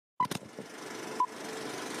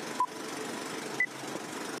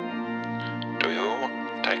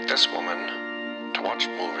this woman to watch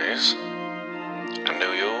movies, and do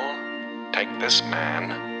you take this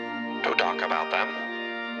man to talk about them?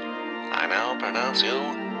 I now pronounce you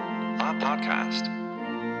a podcast.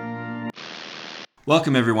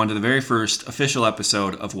 Welcome, everyone, to the very first official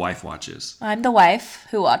episode of Wife Watches. I'm the wife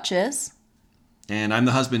who watches. And I'm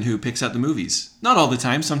the husband who picks out the movies. Not all the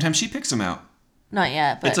time. Sometimes she picks them out. Not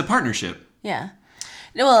yet, but It's a partnership. yeah.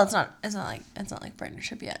 No, well, it's not like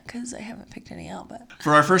partnership yet because I haven't picked any out. But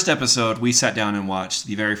For our first episode, we sat down and watched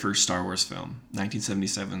the very first Star Wars film,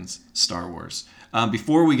 1977's Star Wars.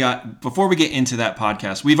 Before we get into that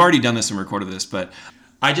podcast, we've already done this and recorded this, but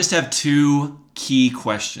I just have two key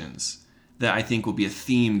questions that I think will be a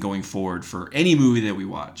theme going forward for any movie that we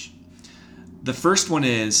watch. The first one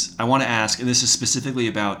is, I want to ask, and this is specifically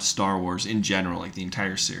about Star Wars in general, like the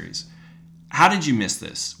entire series. How did you miss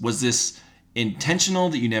this? Was this intentional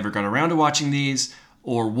that you never got around to watching these?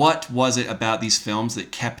 Or what was it about these films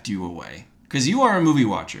that kept you away? Because you are a movie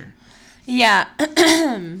watcher. yeah,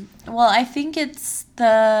 well, I think it's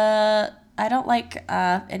I don't like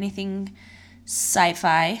anything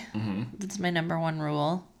sci-fi. Mm-hmm. That's my number one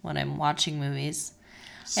rule when I'm watching movies.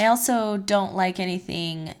 I also don't like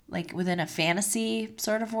anything like within a fantasy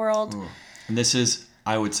sort of world. Ooh. And this is,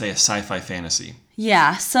 I would say, a sci-fi fantasy.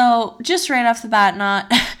 Yeah, so just right off the bat,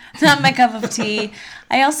 not my cup of tea.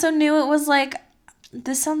 I also knew it was like,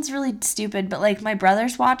 this sounds really stupid, but like my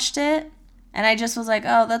brothers watched it, and I just was like,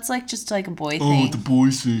 oh, that's like just like a boy thing. Oh, the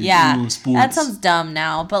boys thing. Yeah, oh, sports. that sounds dumb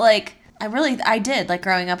now, but like I did. Like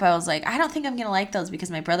growing up, I was like, I don't think I'm gonna like those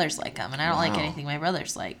because my brothers like them, and I don't like anything my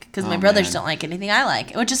brothers like because my brothers don't like anything I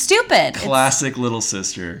like, which is stupid. Classic little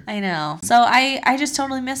sister. I know. So I just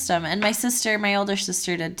totally missed them. And my older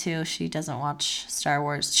sister did too. She doesn't watch Star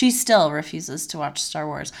Wars. She still refuses to watch Star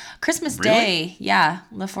Wars. Christmas Day, yeah,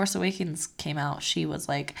 The Force Awakens came out. She was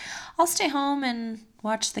like, I'll stay home and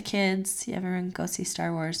watch the kids. Everyone go see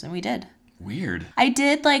Star Wars. And we did. Weird. I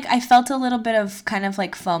did, like, I felt a little bit of kind of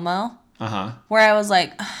like FOMO. Uh-huh. Where I was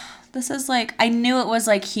like, this is like, I knew it was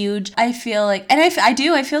like huge. I feel like, and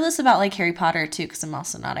I feel this about like Harry Potter too, because I'm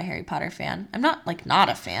also not a Harry Potter fan. I'm not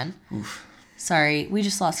a fan. Oof. Sorry, we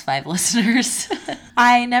just lost 5 listeners.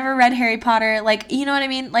 I never read Harry Potter. Like, you know what I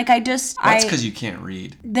mean? Like, That's because you can't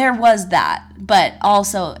read. There was that. But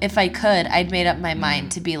also, if I could, I'd made up my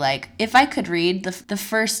mind to be like, if I could read, the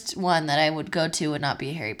first one that I would go to would not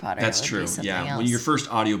be Harry Potter. That's it would true. Be something Yeah. else. When your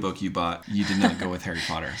first audiobook you bought, you did not go with Harry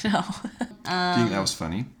Potter. No. Do you think that was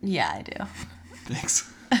funny? Yeah, I do. Thanks.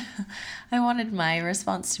 I wanted my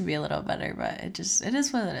response to be a little better, but it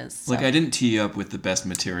is what it is. So. Like, I didn't tee you up with the best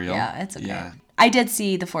material. Yeah, it's okay. Yeah. I did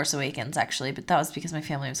see The Force Awakens, actually, but that was because my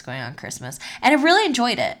family was going on Christmas. And I really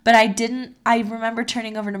enjoyed it. But I remember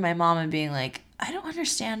turning over to my mom and being like, I don't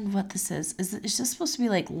understand what this is. Is this supposed to be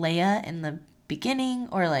like Leia in the beginning?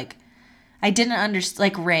 Or like, I didn't understand,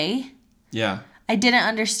 like Rey? Yeah. I didn't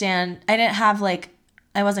understand. I didn't have like,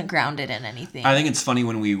 I wasn't grounded in anything. I think it's funny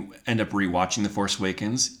when we end up rewatching The Force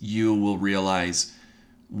Awakens, you will realize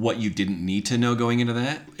what you didn't need to know going into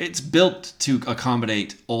that. It's built to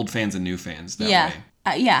accommodate old fans and new fans that way.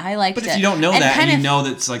 Yeah, I liked it. But if you don't know and that, and you of, know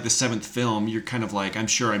that it's like the 7th film, you're kind of like, I'm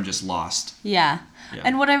sure I'm just lost. Yeah.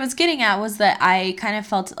 And what I was getting at was that I kind of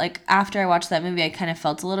felt like after I watched that movie, I kind of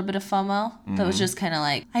felt a little bit of FOMO. That was just kind of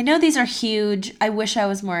like, I know these are huge. I wish I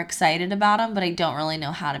was more excited about them, but I don't really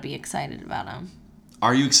know how to be excited about them.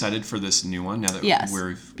 Are you excited for this new one now that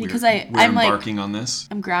we're I'm embarking on this?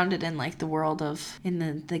 I'm grounded in like the world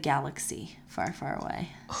in the galaxy far, far away.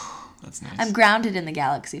 That's nice. I'm grounded in the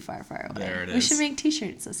galaxy far, far away. There it is. We should make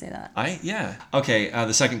t-shirts that say that. Yeah. Okay,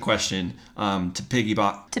 the second question, to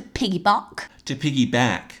piggyback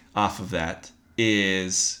off of that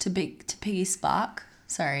is... To piggy Spock?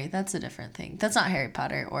 Sorry, that's a different thing. That's not Harry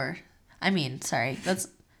Potter sorry. That's...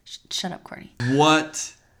 Shut up, Courtney.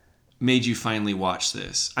 What made you finally watch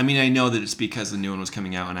this? I mean, I know that it's because the new one was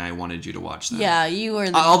coming out and I wanted you to watch them. Yeah, you were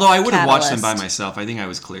the although I would have watched them by catalyst. myself. I think I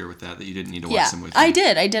was clear with that you didn't need to watch them with me. I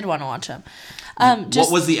did want to watch them.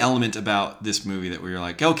 What was the element about this movie that we were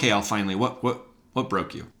like, okay, I'll finally... What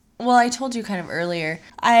broke you? Well, I told you kind of earlier.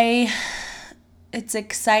 It's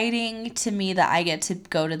exciting to me that I get to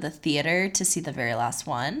go to the theater to see the very last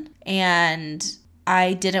one. And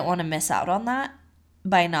I didn't want to miss out on that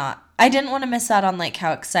I didn't want to miss out on like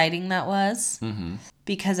how exciting that was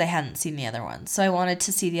because I hadn't seen the other ones. So I wanted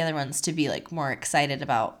to see the other ones to be like more excited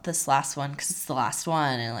about this last one because it's the last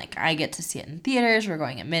one and like I get to see it in theaters. We're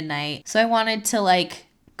going at midnight. So I wanted to like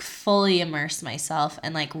fully immerse myself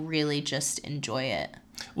and like really just enjoy it.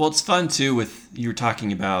 Well, it's fun too you were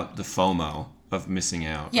talking about the FOMO. of missing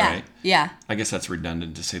out, Yeah. right? Yeah. I guess that's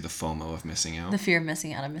redundant to say the FOMO of missing out. The fear of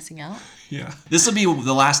missing out. I'm missing out. Yeah. This will be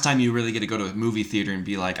the last time you really get to go to a movie theater and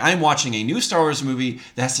be like, I'm watching a new Star Wars movie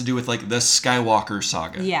that has to do with like the Skywalker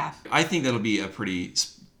saga. Yeah. I think that'll be a pretty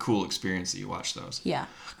cool experience that you watch those. Yeah.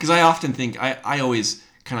 Because I often think, I always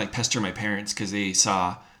kind of like pester my parents because they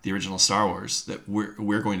saw the original Star Wars that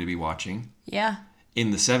we're going to be watching Yeah.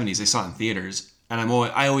 in the 70s. They saw it in theaters. And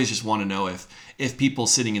I always just want to know if people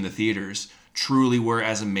sitting in the theaters truly were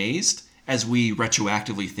as amazed as we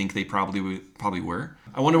retroactively think they probably were.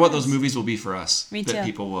 I wonder what those movies will be for us. Me That too.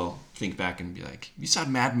 people will think back and be like, you saw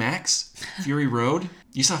Mad Max? Fury Road?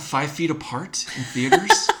 You saw 5 Feet Apart in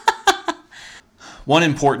theaters? One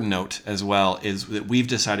important note as well is that we've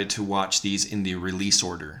decided to watch these in the release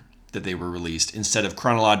order that they were released. Instead of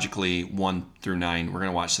chronologically 1 through 9, we're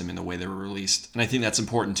going to watch them in the way they were released. And I think that's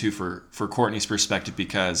important too for Courtney's perspective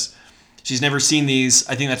because she's never seen these.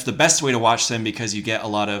 I think that's the best way to watch them because you get a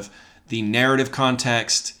lot of the narrative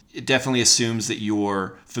context. It definitely assumes that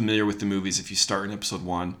you're familiar with the movies if you start in episode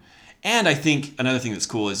 1. And I think another thing that's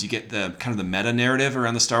cool is you get the kind of the meta narrative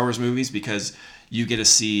around the Star Wars movies because you get to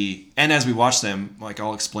see, and as we watch them, like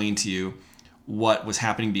I'll explain to you what was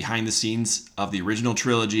happening behind the scenes of the original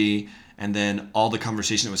trilogy and then all the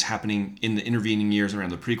conversation that was happening in the intervening years around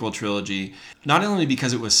the prequel trilogy. Not only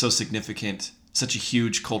because it was so significant, such a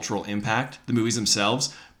huge cultural impact, the movies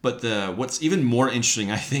themselves, but what's even more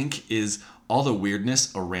interesting, I think, is all the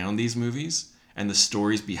weirdness around these movies and the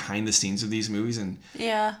stories behind the scenes of these movies. And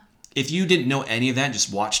Yeah. if you didn't know any of that,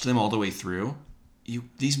 just watched them all the way through,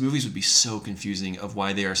 these movies would be so confusing of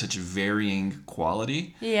why they are such varying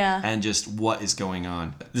quality. Yeah. And just what is going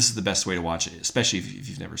on. This is the best way to watch it, especially if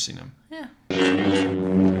you've never seen them. Yeah.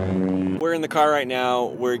 We're in the car right now.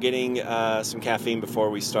 We're getting some caffeine before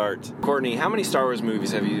we start. Courtney, how many Star Wars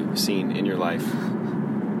movies have you seen in your life?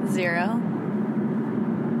 0.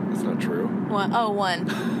 That's not true. 1. Oh,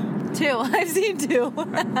 1. 2. I've seen 2.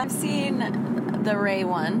 I've seen the Rey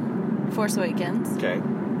one, Force Awakens. Okay.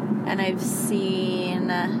 And I've seen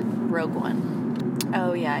Rogue One.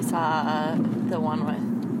 Oh, yeah, I saw the one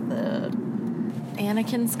with the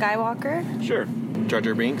Anakin Skywalker. Sure. Jar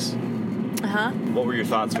Jar Binks. Uh-huh. What were your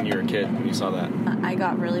thoughts when you were a kid when you saw that? I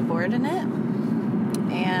got really bored in it.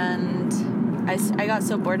 And I got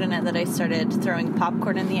so bored in it that I started throwing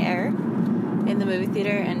popcorn in the air in the movie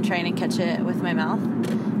theater and trying to catch it with my mouth.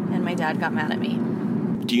 And my dad got mad at me.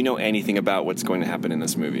 Do you know anything about what's going to happen in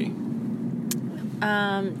this movie?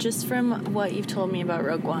 Just from what you've told me about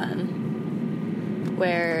Rogue One,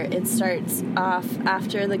 where it starts off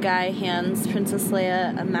after the guy hands Princess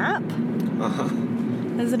Leia a map. Uh-huh.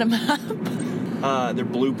 Is it a map? They're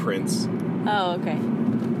blueprints. Oh, okay.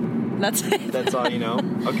 That's it. That's all you know?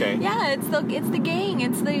 Okay. Yeah, it's the gang.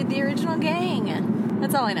 It's the original gang.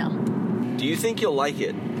 That's all I know. Do you think you'll like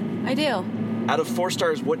it? I do. Out of 4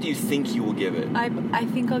 stars, what do you think you will give it? I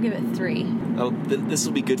think I'll give it 3. Oh, this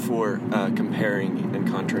will be good for comparing and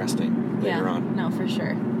contrasting later on. No, for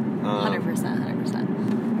sure.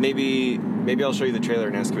 100%. Maybe I'll show you the trailer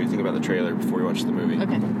and ask you what you think about the trailer before we watch the movie.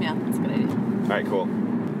 Okay, yeah, that's a good idea. All right, cool.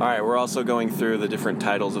 All right, we're also going through the different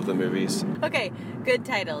titles of the movies. Okay, good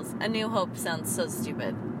titles. A New Hope sounds so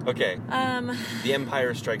stupid. Okay. The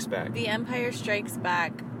Empire Strikes Back. The Empire Strikes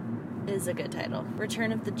Back is a good title.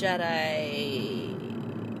 Return of the Jedi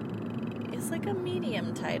is like a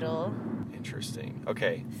medium title. Interesting.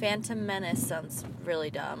 Okay. Phantom Menace sounds really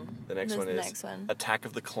dumb. The next one the is next one? Attack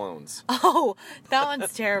of the Clones. Oh, that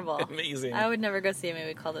one's terrible. Amazing. I would never go see a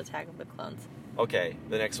movie called Attack of the Clones. Okay,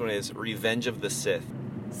 the next one is Revenge of the Sith.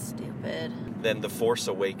 Stupid. Then The Force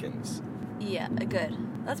Awakens. Yeah, good.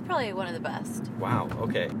 That's probably one of the best. Wow,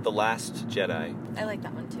 okay. The Last Jedi. I like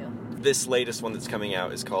that one too. This latest one that's coming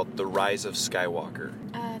out is called The Rise of Skywalker.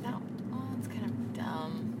 That's kind of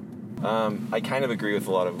dumb. I kind of agree with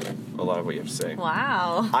a lot of what you have to say.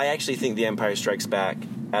 Wow. I actually think The Empire Strikes Back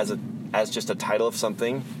as just a title of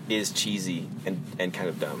something is cheesy and kind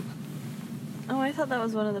of dumb. Oh, I thought that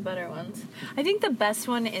was one of the better ones. I think the best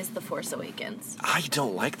one is The Force Awakens. I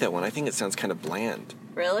don't like that one. I think it sounds kind of bland.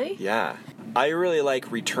 Really? Yeah. I really like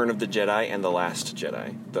Return of the Jedi and The Last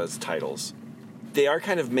Jedi, those titles. They are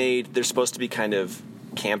kind of made, they're supposed to be kind of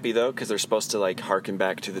campy though, because they're supposed to like harken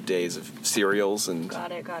back to the days of serials and...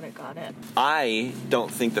 Got it. I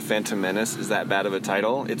don't think The Phantom Menace is that bad of a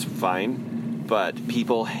title. It's fine, but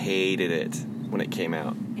people hated it when it came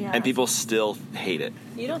out. Yeah. And people still hate it.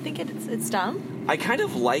 You don't think it's dumb? I kind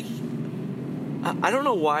of like... I don't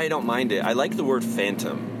know why I don't mind it. I like the word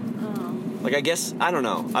phantom. Oh. Like, I guess, I don't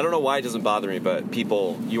know. I don't know why it doesn't bother me, but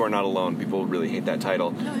people, you are not alone. People really hate that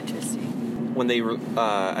title. No, interesting. When they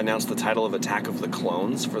announced the title of Attack of the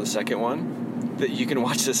Clones for the second one, You can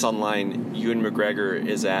watch this online. Ewan McGregor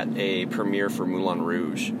is at a premiere for Moulin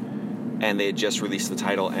Rouge, and they had just released the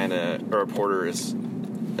title, and a reporter is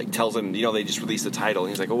tells him, they just released the title, and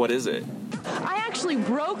he's like, "Oh, what is it?" I actually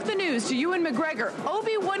broke the news to Ewan McGregor,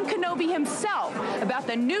 Obi-Wan Kenobi himself, about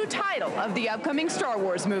the new title of the upcoming Star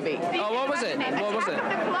Wars movie. Oh, what was it? What was it?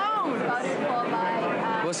 Attack of the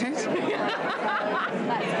Clones. What's it?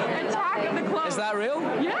 Attack of the Clones. Is that real?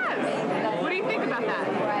 Yes. What do you think about that?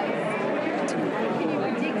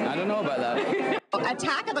 I don't know about that.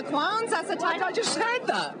 Attack of the Clones? That's the title. I just heard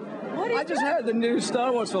that. I just heard the new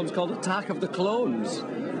Star Wars film's called Attack of the Clones.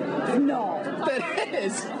 No. It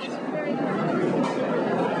is.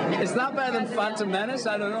 Is that better than Phantom Menace?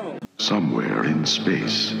 I don't know. Somewhere in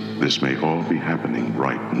space, this may all be happening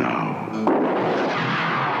right now.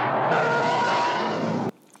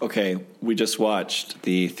 Okay, we just watched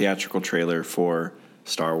the theatrical trailer for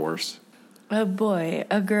Star Wars. A boy,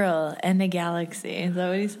 a girl, and a galaxy. Is that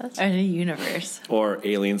what he says? And a universe. Or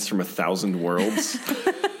aliens from 1,000 worlds.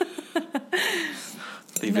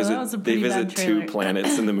 They visit 2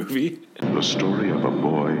 planets in the movie. The story of a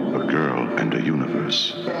boy, a girl, and a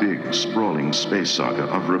universe. Big, sprawling space saga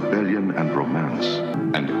of rebellion and romance.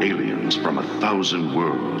 And aliens from 1,000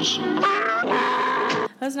 worlds. That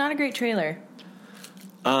was not a great trailer.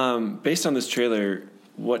 Based on this trailer,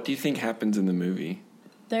 what do you think happens in the movie?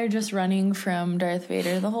 They're just running from Darth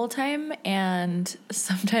Vader the whole time, and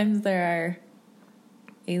sometimes there are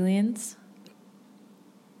aliens.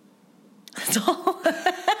 That's all.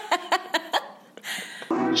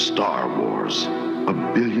 Star Wars.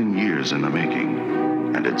 1 billion years in the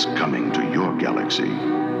making. And it's coming to your galaxy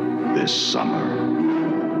this summer.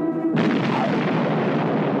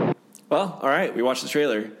 Well, all right. We watched the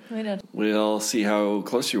trailer. We did. We'll see how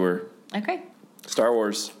close you were. Okay. Star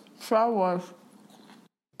Wars. Star Wars.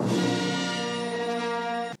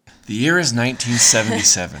 The year is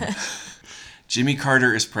 1977. Jimmy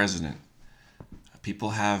Carter is president.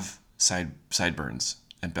 People have sideburns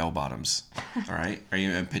and bell bottoms. All right? Are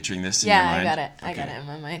you picturing this in your mind? Yeah, I got it. Okay. I got it in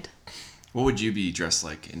my mind. What would you be dressed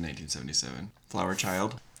like in 1977? Flower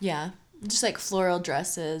child? Yeah. Just like floral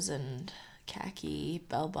dresses and khaki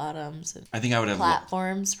bell bottoms and I think I would have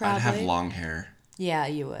platforms, probably. I'd have long hair. Yeah,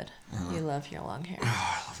 you would. You love your long hair. Oh,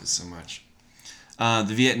 I love it so much.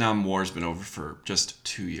 The Vietnam War's been over for just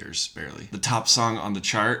 2 years, barely. The top song on the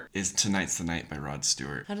chart is Tonight's the Night by Rod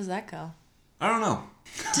Stewart. How does that go? I don't know.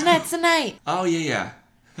 Tonight's the night. Oh, yeah.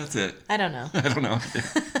 That's it. I don't know. I don't know.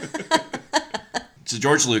 So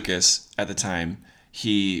George Lucas, at the time,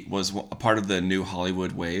 he was a part of the new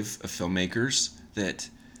Hollywood wave of filmmakers that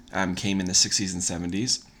came in the 60s and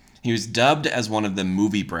 70s. He was dubbed as one of the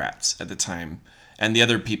movie brats at the time. And the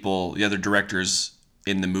other directors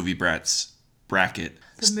in the movie brats bracket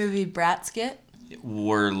The movie Bratskit.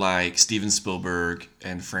 were like Steven Spielberg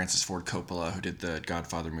and Francis Ford Coppola, who did the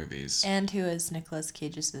Godfather movies. And who is Nicolas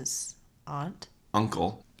Cage's aunt?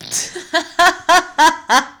 Uncle.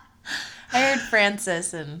 I heard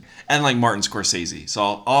Francis and like Martin Scorsese. So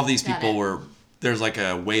all of these Got people it. were, there's like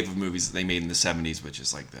a wave of movies that they made in the 70s, which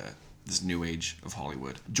is like this new age of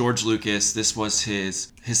Hollywood. George Lucas, this was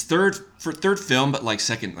his third film, but like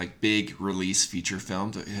second like big release feature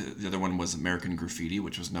film. The other one was American Graffiti,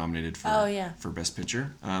 which was nominated for Best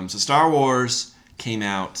Picture. So Star Wars came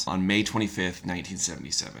out on May 25th,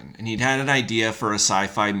 1977. And he'd had an idea for a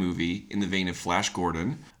sci-fi movie in the vein of Flash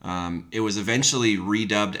Gordon. It was eventually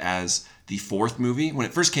redubbed as the fourth movie. When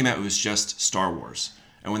it first came out, it was just Star Wars.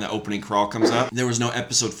 And when the opening crawl comes up, there was no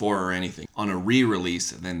episode 4 or anything. On a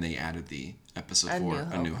re-release, then they added the episode 4,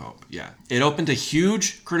 A New Hope. Yeah. It opened to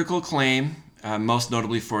huge critical acclaim, most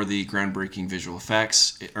notably for the groundbreaking visual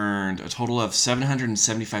effects. It earned a total of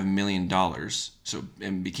 $775 million,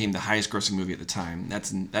 and became the highest grossing movie at the time.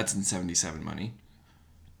 That's in 77 money.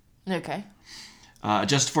 okay.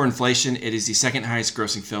 Adjusted for inflation, it is the second highest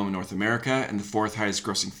grossing film in North America and the fourth highest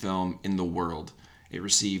grossing film in the world. It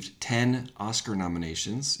received 10 Oscar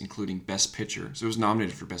nominations, including Best Picture. So it was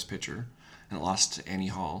nominated for Best Picture, and it lost to Annie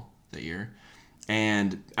Hall that year.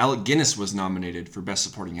 And Alec Guinness was nominated for Best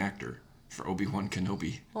Supporting Actor for Obi-Wan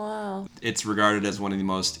Kenobi. Wow. It's regarded as one of the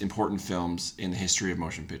most important films in the history of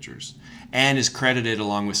motion pictures, and is credited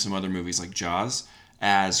along with some other movies like Jaws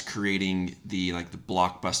as creating the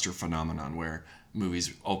blockbuster phenomenon where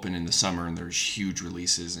movies open in the summer and there's huge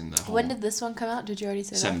releases in the whole. When did this one come out? Did you already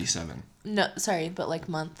say 77. that? No, sorry, but like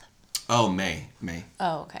month. Oh, May.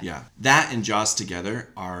 Oh, okay. Yeah. That and Jaws together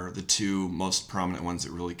are the two most prominent ones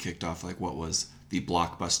that really kicked off like what was the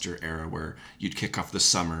blockbuster era, where you'd kick off the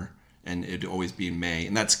summer and it'd always be in May,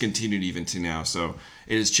 and that's continued even to now. So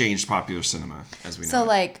it has changed popular cinema as we know. So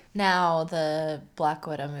like now the Black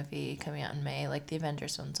Widow movie coming out in May, like the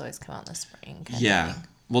Avengers ones always come out in the spring. Kind Yeah. of thing.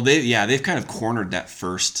 Well, they've kind of cornered that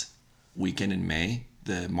first weekend in May,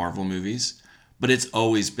 the Marvel movies, but it's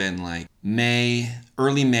always been like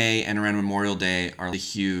early May, and around Memorial Day are the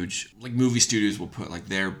huge, like movie studios will put like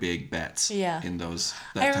their big bets in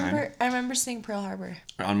that time. I remember seeing Pearl Harbor.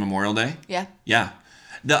 On Memorial Day? Yeah. Yeah.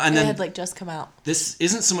 It had like just come out. This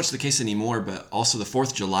isn't so much the case anymore, but also the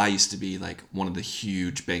 4th of July used to be like one of the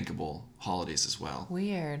huge bankable holidays as well.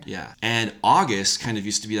 Weird. Yeah. And August kind of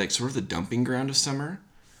used to be like sort of the dumping ground of summer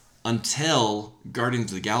until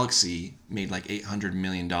Guardians of the Galaxy made like $800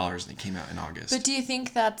 million and it came out in August. But do you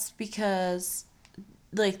think that's because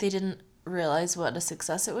like they didn't realize what a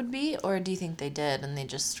success it would be, or do you think they did and they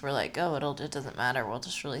just were like, oh, it doesn't matter, we'll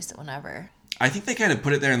just release it whenever? I think they kind of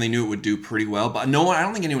put it there and they knew it would do pretty well, but I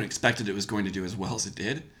don't think anyone expected it was going to do as well as it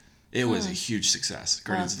did. It was a huge success,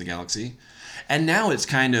 Guardians of the Galaxy. And now it's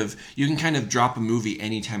kind of, you can kind of drop a movie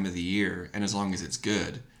any time of the year, and as long as it's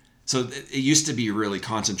good. So it used to be really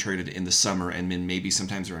concentrated in the summer and then maybe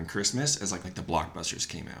sometimes around Christmas as like the blockbusters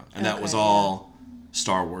came out. And that was all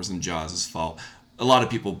Star Wars and Jaws' fault. A lot of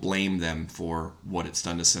people blame them for what it's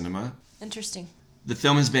done to cinema. Interesting. The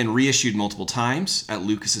film has been reissued multiple times at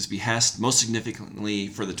Lucas's behest, most significantly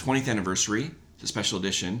for the 20th anniversary, the special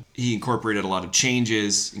edition. He incorporated a lot of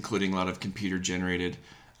changes, including a lot of computer-generated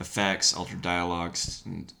effects, altered dialogues,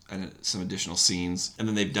 and some additional scenes. And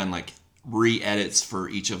then they've done like re-edits for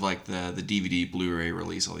each of like the DVD, Blu-ray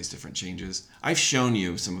release, all these different changes. I've shown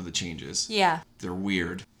you some of the changes. Yeah. They're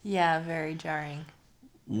weird. Yeah, very jarring.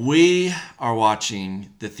 We are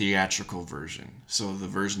watching the theatrical version, so the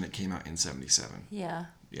version that came out in 1977. Yeah.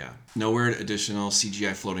 Yeah. No weird additional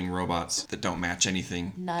CGI floating robots that don't match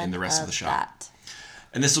anything in the rest of the shot. That.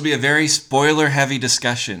 And this will be a very spoiler-heavy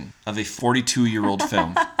discussion of a 42-year-old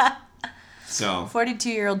film. So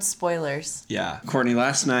 42-year-old spoilers. Yeah. Courtney,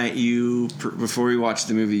 last night before we watched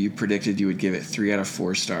the movie, you predicted you would give it 3 out of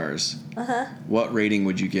 4 stars. Uh-huh. What rating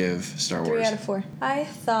would you give Star Wars? 3 out of 4. I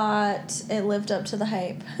thought it lived up to the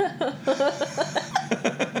hype.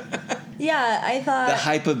 Yeah, I thought... The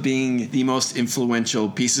hype of being the most influential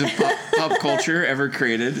piece of pop culture ever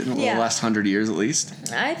created in the last 100 years at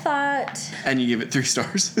least. I thought... And you give it 3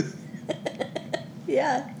 stars?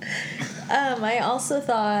 Yeah. I also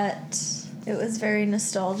thought... It was very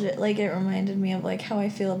nostalgic. Like, it reminded me of, like, how I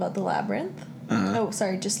feel about The Labyrinth. Uh-huh. Oh,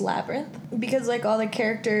 sorry, just Labyrinth. Because, like, all the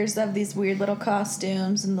characters have these weird little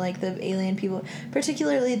costumes and, like, the alien people.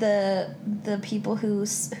 Particularly the people who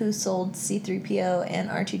sold C-3PO and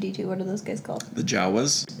R2-D2. What are those guys called? The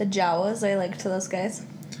Jawas. The Jawas. I liked those guys.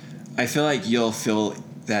 I feel like you'll feel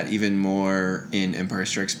that even more in Empire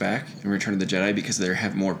Strikes Back and Return of the Jedi because they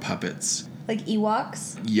have more puppets. Like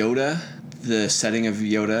Ewoks? Yoda. The setting of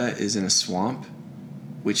Yoda is in a swamp,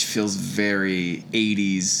 which feels very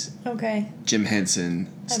 80s Jim Henson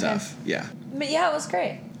stuff. Okay. Yeah. But yeah, it was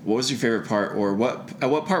great. What was your favorite part, or at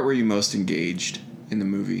what part were you most engaged in the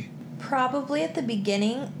movie? Probably at the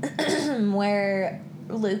beginning where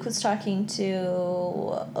Luke was talking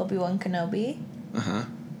to Obi-Wan Kenobi. Uh-huh.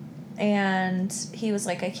 And he was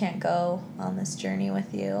like, I can't go on this journey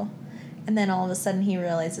with you. And then all of a sudden he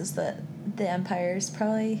realizes that the Empire's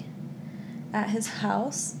probably at his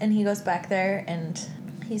house, and he goes back there and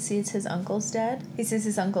he sees his uncle's dead. He sees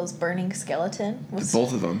his uncle's burning skeleton.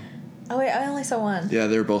 Both of them. Oh wait, I only saw one. Yeah,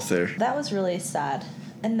 they were both there. That was really sad.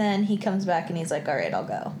 And then he comes back and he's like, all right, I'll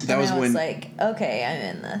go. That was when... I was like, okay,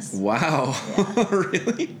 I'm in this. Wow. Yeah.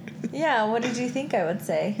 Really? Yeah, what did you think I would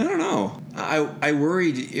say? I don't know. I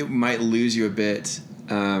worried it might lose you a bit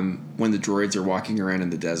when the droids are walking around in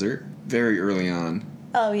the desert very early on.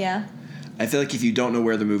 Oh, yeah. I feel like if you don't know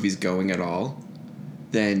where the movie's going at all,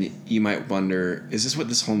 then you might wonder, is this what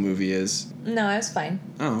this whole movie is? No, I was fine.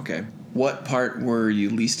 Oh, okay. What part were you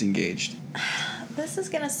least engaged? This is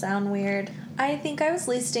going to sound weird. I think I was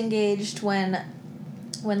least engaged when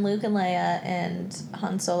Luke and Leia and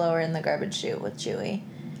Han Solo are in the garbage chute with Chewie.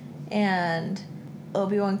 And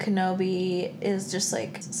Obi-Wan Kenobi is just,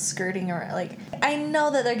 like, skirting around. Like, I know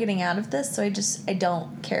that they're getting out of this, so I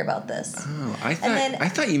don't care about this. Oh, I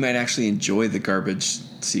thought you might actually enjoy the garbage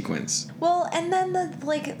sequence. Well, and then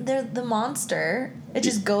the monster, it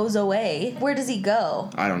just goes away. Where does he go?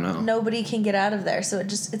 I don't know. Nobody can get out of there, so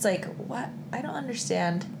it's like, what? I don't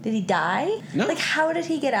understand. Did he die? No. Like, how did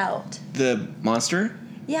he get out? The monster?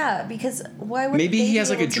 Yeah, because why would Maybe he has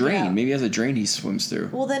like a drain. Maybe he has a drain he swims through.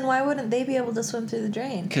 Well, then why wouldn't they be able to swim through the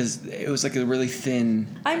drain? Because it was like a really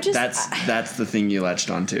thin. I'm just. That's the thing you latched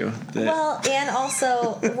onto. Well, and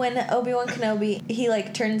also when Obi-Wan Kenobi, he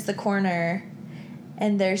like turns the corner,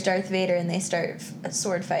 and there's Darth Vader, and they start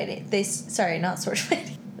sword fighting. Not sword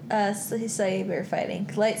fighting. Lightsaber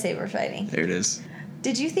fighting. There it is.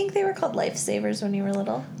 Did you think they were called lifesavers when you were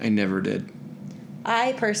little? I never did.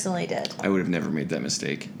 I personally did. I would have never made that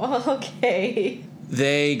mistake. Okay.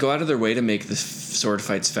 They go out of their way to make the sword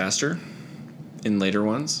fights faster in later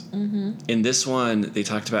ones. Mm-hmm. In this one, they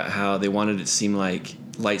talked about how they wanted it to seem like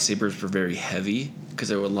lightsabers were very heavy because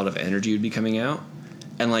there were a lot of energy would be coming out.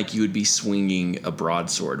 And like you would be swinging a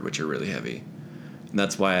broadsword, which are really heavy. And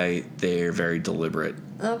that's why they're very deliberate.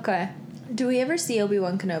 Okay. Do we ever see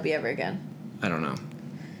Obi-Wan Kenobi ever again? I don't know.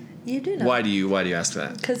 You do know. Why do you ask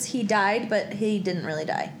that? Because he died, but he didn't really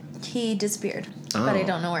die. He disappeared. Oh. But I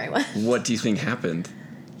don't know where he went. What do you think happened?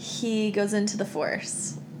 He goes into the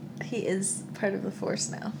Force. He is part of the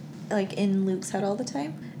Force now. Like in Luke's head all the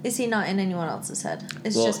time? Is he not in anyone else's head?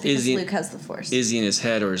 It's just because Luke has the Force. Is he in his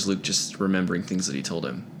head, or is Luke just remembering things that he told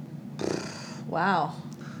him? Wow.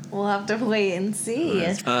 We'll have to wait and see.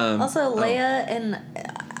 Also, Leia and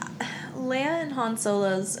Han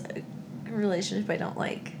Solo's relationship I don't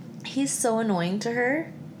like. He's so annoying to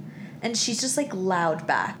her, and she's just like loud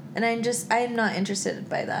back, and I'm not interested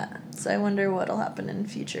by that. So I wonder what'll happen in the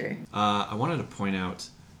future. I wanted to point out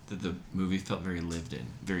that the movie felt very lived in,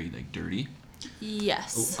 very like dirty.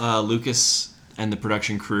 Yes. Lucas and the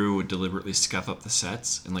production crew would deliberately scuff up the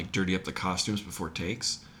sets and like dirty up the costumes before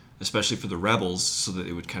takes, especially for the rebels, so that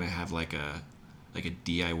it would kind of have like a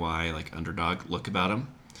DIY like underdog look about them.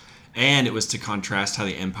 And it was to contrast how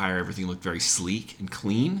the Empire, everything looked very sleek and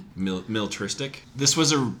clean, militaristic. This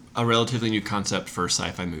was a relatively new concept for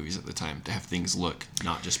sci-fi movies at the time, to have things look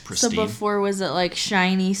not just pristine. So before, was it like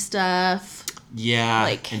shiny stuff? Yeah,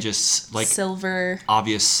 like and just like silver,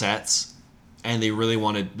 obvious sets. And they really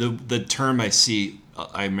wanted, the term I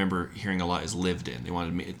remember hearing a lot is lived in. They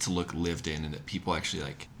wanted it to look lived in, and that people actually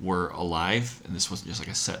like were alive, and this wasn't just like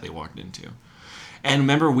a set they walked into. And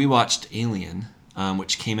remember, we watched Alien,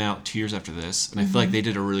 which came out 2 years after this, and I feel like they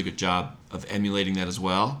did a really good job of emulating that as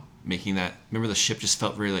well, making that. Remember, the ship just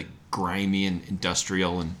felt very like grimy and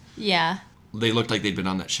industrial, and yeah, they looked like they'd been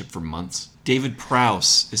on that ship for months. David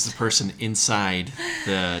Prowse is the person inside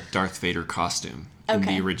the Darth Vader costume in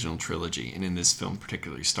the original trilogy, and in this film,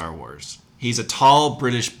 particularly Star Wars. He's a tall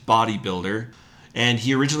British bodybuilder, and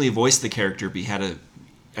he originally voiced the character, but he had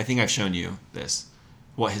I think I've shown you this,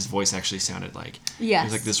 what his voice actually sounded like. Yes. It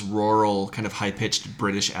was like this rural, kind of high-pitched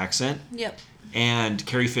British accent. Yep. And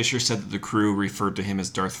Carrie Fisher said that the crew referred to him as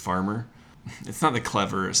Darth Farmer. It's not the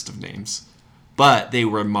cleverest of names, but they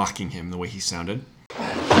were mocking him the way he sounded.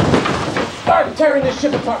 Start tearing this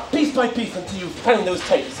ship apart piece by piece until you find those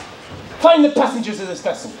tapes. Find the passengers of this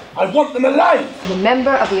vessel. I want them alive! I'm a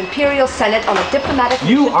member of the Imperial Senate on a diplomatic...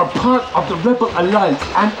 You are part of the Rebel Alliance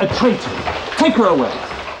and a traitor. Take her away.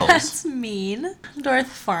 That's mean. Darth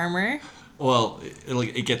Farmer. Well,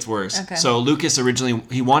 it gets worse. Okay. So Lucas originally,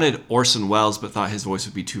 he wanted Orson Welles, but thought his voice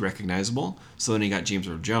would be too recognizable. So then he got James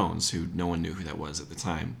Earl Jones, who no one knew who that was at the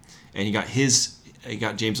time. And he got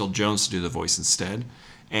James Earl Jones to do the voice instead.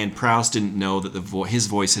 And Prowse didn't know that his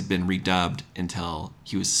voice had been redubbed until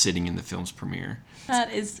he was sitting in the film's premiere.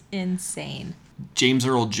 That is insane. James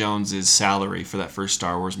Earl Jones' salary for that first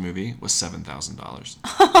Star Wars movie was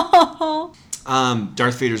 $7,000.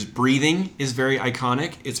 Darth Vader's breathing is very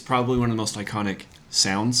iconic. It's probably one of the most iconic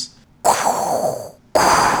sounds.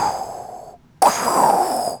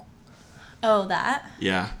 Oh, that?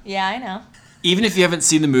 Yeah. Yeah, I know. Even if you haven't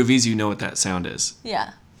seen the movies, you know what that sound is.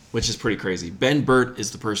 Yeah. Which is pretty crazy. Ben Burtt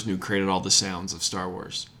is the person who created all the sounds of Star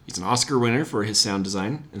Wars. He's an Oscar winner for his sound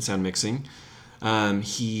design and sound mixing.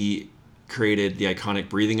 He created the iconic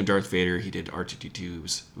breathing of Darth Vader. He did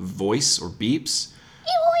R2-D2's voice or beeps.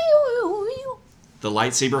 The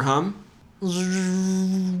lightsaber hum.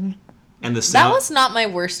 And the sound. That was not my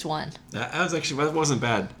worst one. That wasn't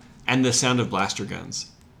bad. And the sound of blaster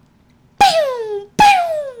guns.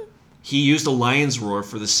 He used a lion's roar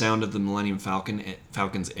for the sound of the Millennium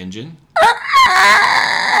Falcon's engine.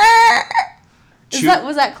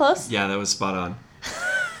 Was that close? Yeah, that was spot on.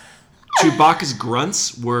 Chewbacca's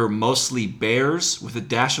grunts were mostly bears with a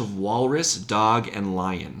dash of walrus, dog, and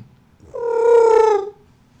lion.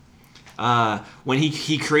 When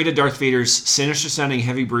he created Darth Vader's sinister-sounding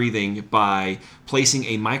heavy breathing by placing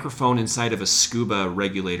a microphone inside of a scuba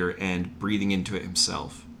regulator and breathing into it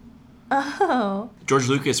himself. Oh. George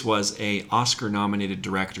Lucas was a Oscar-nominated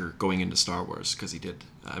director going into Star Wars because he did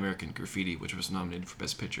American Graffiti, which was nominated for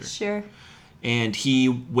Best Picture. Sure. And he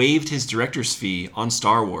waived his director's fee on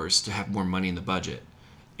Star Wars to have more money in the budget.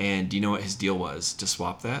 And do you know what his deal was to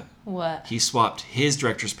swap that? What? He swapped his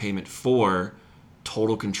director's payment for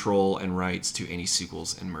total control and rights to any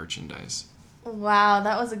sequels and merchandise. Wow,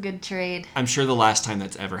 that was a good trade. I'm sure the last time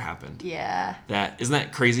that's ever happened. Yeah. Isn't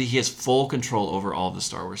that crazy? He has full control over all the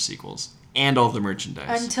Star Wars sequels and all the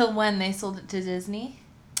merchandise. Until when they sold it to Disney?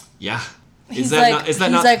 Yeah. He's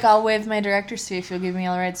like, I'll waive my director's fee if you'll give me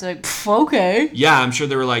all the rights. They're like, okay. Yeah, I'm sure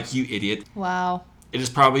they were like, you idiot. Wow. It is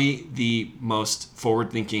probably the most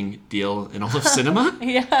forward-thinking deal in all of cinema.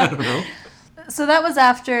 Yeah. I don't know. So that was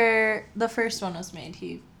after the first one was made.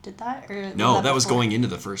 He did that? Or No, that was going into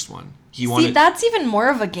the first one. See, that's even more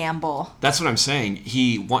of a gamble. That's what I'm saying.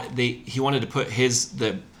 He wanted to put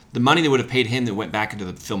the money they would have paid him that went back into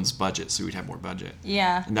the film's budget, so he would have more budget.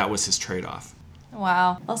 Yeah. And that was his trade-off.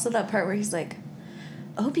 Wow. Also that part where he's like,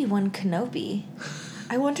 Obi-Wan Kenobi.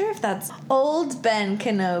 I wonder if that's old Ben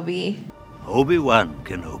Kenobi. Obi-Wan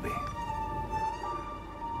Kenobi.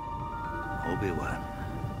 Obi-Wan.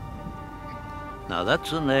 Now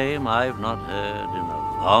that's a name I've not heard in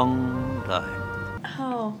a long time.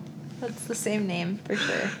 Oh, that's the same name for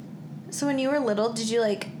sure. So when you were little, did you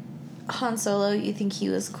like Han Solo? You think he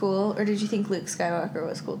was cool, or did you think Luke Skywalker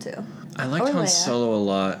was cool too? I liked Han Solo a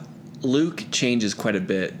lot. Luke changes quite a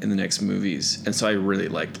bit in the next movies, and so I really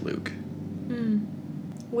liked Luke.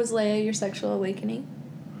 Was Leia your sexual awakening?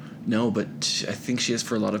 No, but I think she is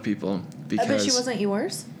for a lot of people. Because I bet she wasn't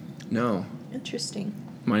yours? No. Interesting.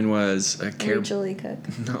 Mine was a Rachel Lee Cook.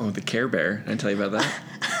 No, the Care Bear. Did I tell you about that?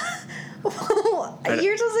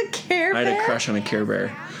 Yours was a Care Bear? I had a crush on a Care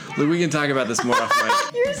Bear. Look, we can talk about this more off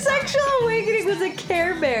mic. Your sexual awakening was a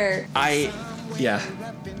Care Bear. I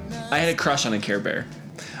had a crush on a Care Bear.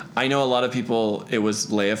 I know a lot of people, it was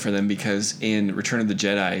Leia for them because in Return of the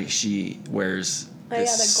Jedi, she wears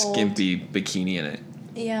this skimpy bikini in it.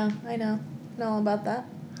 Yeah, I know. Know all about that.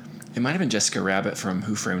 It might have been Jessica Rabbit from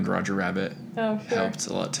Who Framed Roger Rabbit. Oh, sure. Helped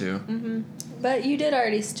a lot too. Mm-hmm. But you did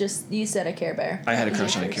already you said a Care Bear. I had a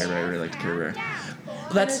crush on a Care Bear. I really liked a Care Bear.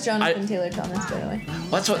 That's Jonathan Taylor Thomas, by the way.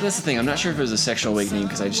 That's the thing. I'm not sure if it was a sexual awakening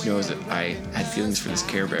because I just knew I had feelings for this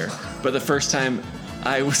Care Bear. But the first time,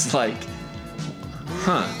 I was like,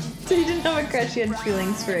 huh. So you didn't have a crush, you had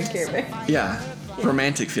feelings for a Care Bear. Yeah,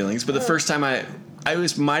 romantic feelings. But the first time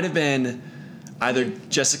might have been either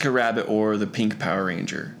Jessica Rabbit or the Pink Power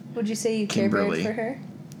Ranger. Would you say you Care Beared for her?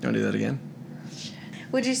 You want to do that again?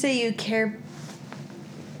 Would you say you Care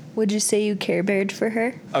Beared for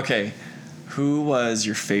her? Okay. Who was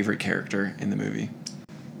your favorite character in the movie?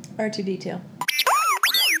 R2-D2.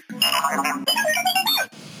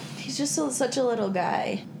 He's just such a little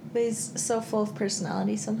guy, but he's so full of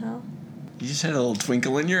personality somehow. You just had a little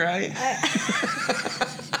twinkle in your eye?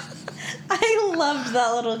 I loved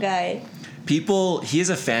that little guy. He is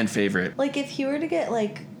a fan favorite. Like, if he were to get,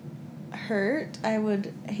 like, hurt, I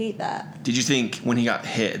would hate that. Did you think when he got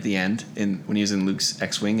hit at the end, when he was in Luke's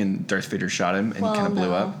X-Wing and Darth Vader shot him and he kind of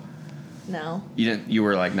blew up? No. You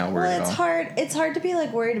were, like, not worried at all? It's hard to be,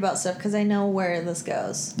 like, worried about stuff because I know where this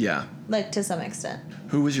goes. Yeah. Like, to some extent.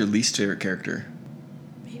 Who was your least favorite character?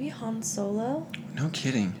 Maybe Han Solo? No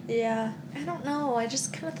kidding. Yeah. I don't know. I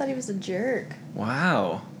just kind of thought he was a jerk.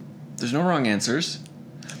 Wow. There's no wrong answers.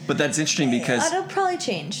 But that's interesting because... It'll probably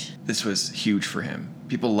change. This was huge for him.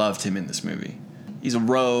 People loved him in this movie. He's a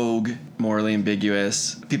rogue, morally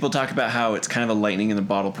ambiguous. People talk about how it's kind of a lightning in the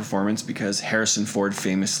bottle performance because Harrison Ford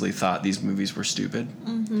famously thought these movies were stupid.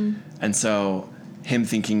 Mm-hmm. And so him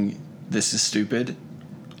thinking this is stupid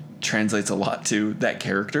translates a lot to that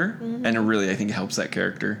character. Mm-hmm. And it really, I think, helps that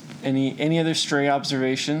character. Any other stray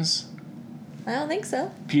observations? I don't think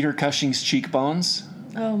so. Peter Cushing's cheekbones.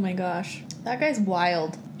 Oh my gosh. That guy's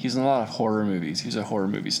wild. He's in a lot of horror movies. He's a horror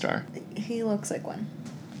movie star. He looks like one.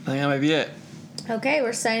 I think that might be it. Okay,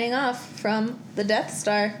 we're signing off from the Death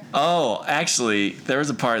Star. Oh, actually, there was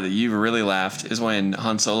a part that you really laughed is when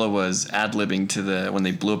Han Solo was ad-libbing when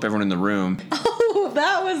they blew up everyone in the room. Oh,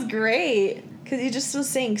 that was great. Because he just was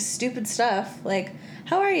saying stupid stuff. Like,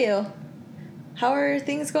 how are you? How are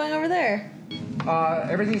things going over there?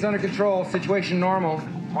 Everything's under control. Situation normal.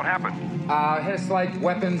 What happened? Had a slight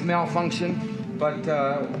weapons malfunction, but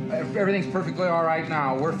everything's perfectly all right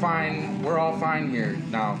now. We're fine. We're all fine here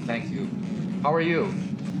now. Thank you. How are you?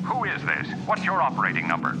 Who is this? What's your operating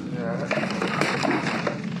number?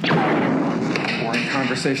 Boring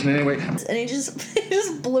conversation anyway. And he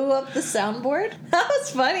just blew up the soundboard. That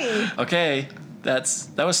was funny. Okay, that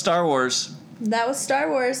was Star Wars. That was Star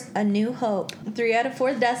Wars: A New Hope. 3 out of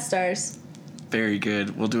 4 Death Stars. Very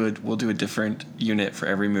good. We'll do a different unit for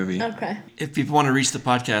every movie. Okay. If people want to reach the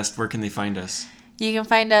podcast, where can they find us? You can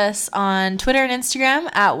find us on Twitter and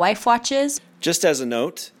Instagram at WifeWatches. Just as a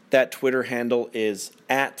note, that Twitter handle is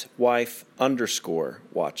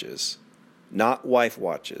 @wife_watches, not wife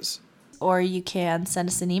watches. Or you can send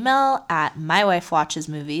us an email at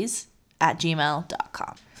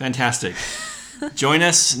mywifewatchesmovies@gmail.com. Fantastic. Join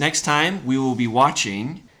us next time. We will be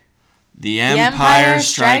watching The Empire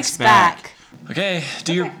Strikes Back. Okay,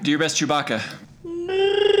 do your best Chewbacca.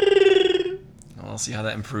 I'll see how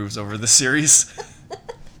that improves over the series.